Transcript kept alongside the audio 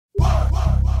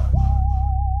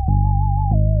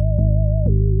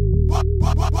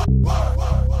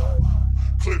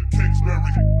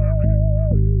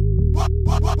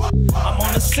I'm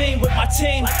on the scene with my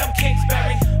team like I'm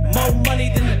Kingsbury. More money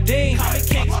than the Dean, call me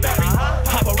Kingsbury.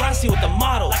 Paparazzi with the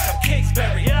models like I'm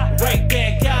Kingsbury.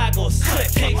 Ray-Ban goggles,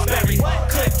 clip Kingsbury.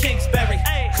 Clip Kingsbury,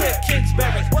 clip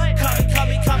Kingsbury.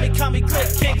 Call me, clip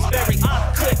Kingsbury.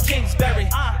 Clip Kingsbury,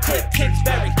 clip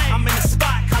Kingsbury. I'm in the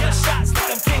spot, calling shots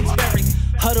like I'm Kingsbury.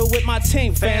 Huddle with my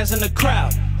team, fans in the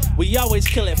crowd. We always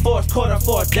kill it, fourth quarter,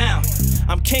 fourth down.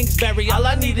 I'm Kingsbury, all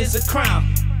I need is a crown.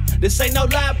 This ain't no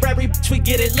library, bitch, we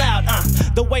get it loud,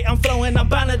 The way I'm flowing, I'm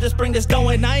bound to just bring this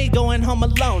going. I ain't going home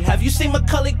alone. Have you seen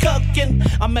Macaulay Culkin?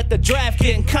 I'm at the draft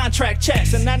getting contract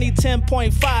checks, and I need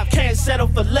 10.5, can't settle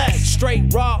for less.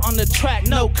 Straight raw on the track,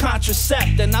 no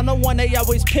contracept. And I'm the one they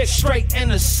always pick, straight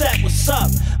intercept. What's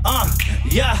up?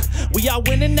 Yeah, we all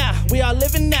winning now, we all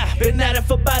living now. Been at it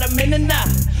for about a minute now.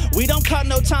 We don't call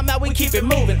no time out, we keep it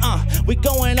moving, We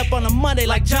going up on a Monday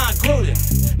like John Gruden.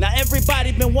 Now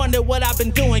everybody been wondering what I've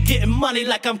been doing, getting money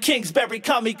like I'm Kingsbury.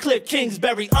 Call me Clip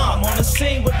Kingsbury. I'm on the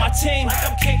scene with my team like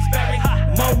I'm Kingsbury.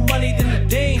 More money than the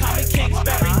Dean, call me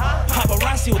Kingsbury.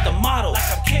 Paparazzi with the models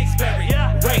like I'm Kingsbury.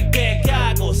 Ray-Ban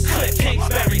goggles, Clip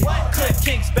Kingsbury. Clip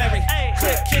Kingsbury,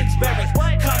 Clip Kingsbury.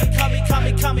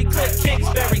 Call me Clip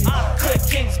Kingsbury. Clip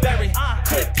Kingsbury,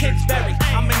 Clip Kingsbury.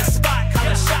 I'm in the spot,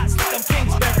 calling shots like I'm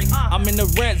Kingsbury. I'm in the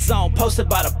red zone, posted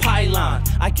by the pylon.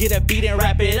 I get a beat and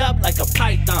wrap it up like a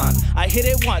python. I hit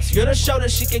it once, you're the shoulder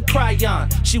she can cry on.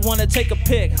 She wanna take a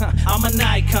pic, I'm an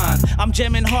icon. I'm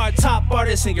jamming hard, top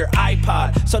artist in your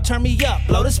iPod. So turn me up,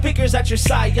 blow the speakers at your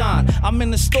Scion. I'm in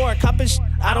the store, copping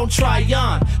I don't try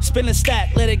on. Spin a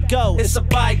stack, let it go, it's a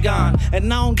bygone.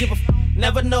 And I don't give a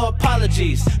never no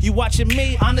apologies. You watching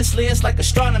me, honestly, it's like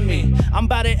astronomy. I'm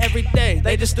about it every day,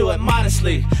 they just do it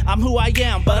modestly. I'm who I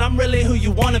am, but I'm really who you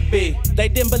wanna be. They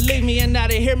didn't believe me and now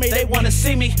they hear me, they wanna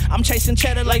see me. I'm chasing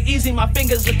cheddar like easy, my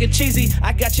fingers looking cheesy.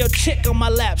 I got your chick on my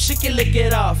lap, she can lick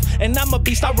it off. And I'm a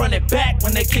beast, I run it back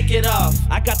when they kick it off.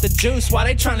 I got the juice while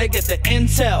they tryna get the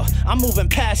intel. I'm moving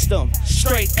past them,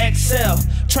 straight XL.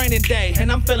 Training day,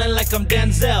 and I'm feeling like I'm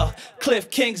Denzel.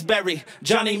 Cliff Kingsbury,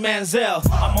 Johnny Manziel.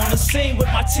 I'm on the scene with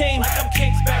my team like I'm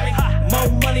Kingsbury. More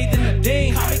money than the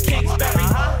Dean, call me Kingsbury.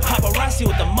 Paparazzi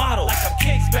with the models like I'm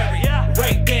Kingsbury.